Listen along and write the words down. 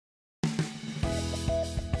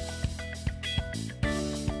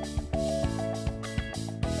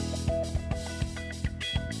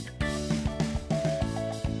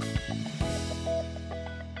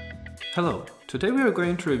Hello, today we are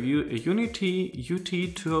going to review a UNI-T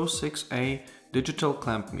UT206A digital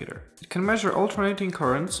clamp meter. It can measure alternating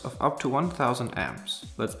currents of up to 1000 amps.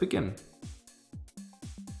 Let's begin.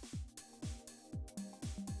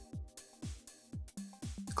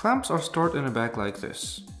 Clamps are stored in a bag like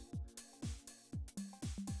this.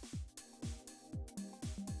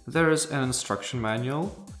 There is an instruction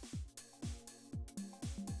manual,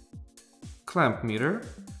 clamp meter,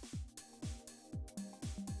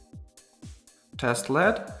 test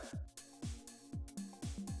lead,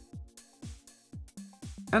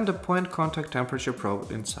 and a point contact temperature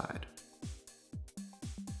probe inside.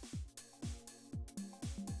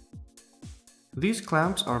 These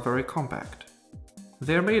clamps are very compact.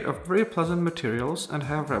 They are made of very pleasant materials and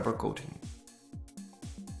have rubber coating.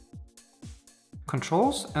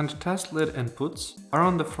 Controls and test lid inputs are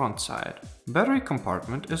on the front side. Battery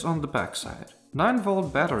compartment is on the back side.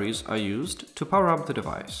 9-volt batteries are used to power up the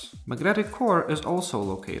device. Magnetic core is also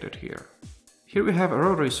located here. Here we have a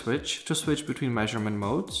rotary switch to switch between measurement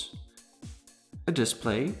modes, a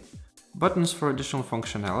display, buttons for additional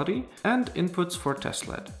functionality, and inputs for test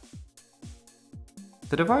lead.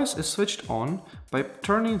 The device is switched on by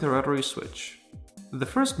turning the rotary switch. The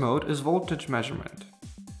first mode is voltage measurement.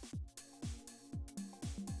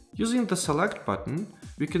 Using the select button,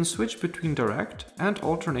 we can switch between direct and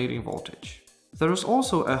alternating voltage. There is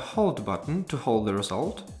also a hold button to hold the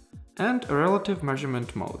result, and a relative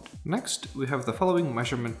measurement mode. Next, we have the following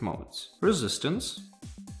measurement modes: resistance,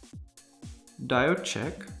 diode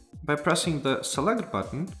check. By pressing the select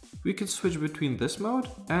button, we can switch between this mode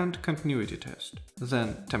and continuity test.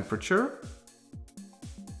 Then temperature,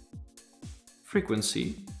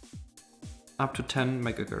 frequency, up to 10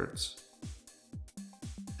 MHz,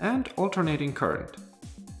 and alternating current,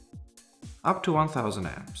 up to 1000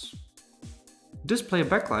 amps. Display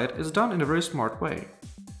backlight is done in a very smart way.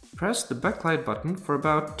 Press the backlight button for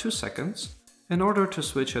about 2 seconds in order to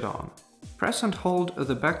switch it on. Press and hold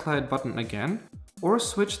the backlight button again, or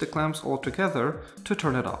switch the clamps altogether to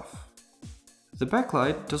turn it off. The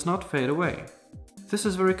backlight does not fade away. This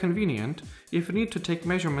is very convenient if you need to take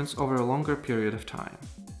measurements over a longer period of time.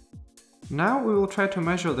 Now we will try to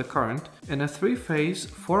measure the current in a 3-phase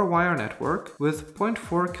 4-wire network with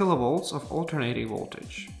 0.4 kV of alternating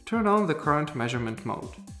voltage. Turn on the current measurement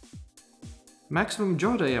mode. Maximum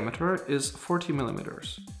jaw diameter is 40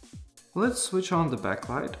 mm. Let's switch on the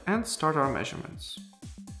backlight and start our measurements.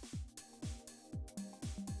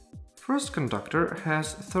 First conductor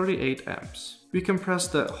has 38 amps. We can press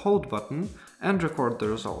the hold button and record the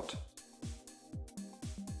result.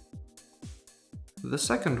 The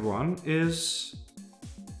second one is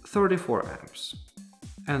 34 amps.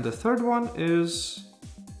 And the third one is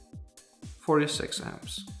 46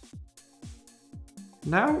 amps.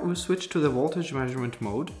 Now we switch to the voltage measurement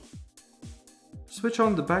mode, switch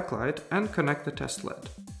on the backlight and connect the test lead.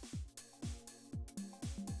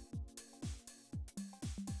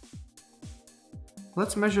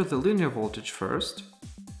 Let's measure the linear voltage first.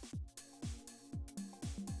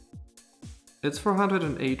 It's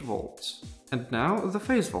 408 volts. And now the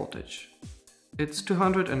phase voltage. It's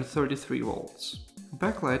 233 volts.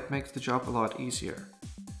 Backlight makes the job a lot easier.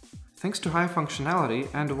 Thanks to high functionality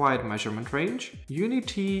and wide measurement range,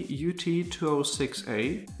 UNI-T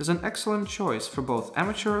UT206A is an excellent choice for both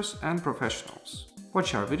amateurs and professionals.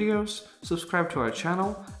 Watch our videos, subscribe to our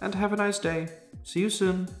channel, and have a nice day. See you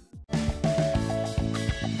soon!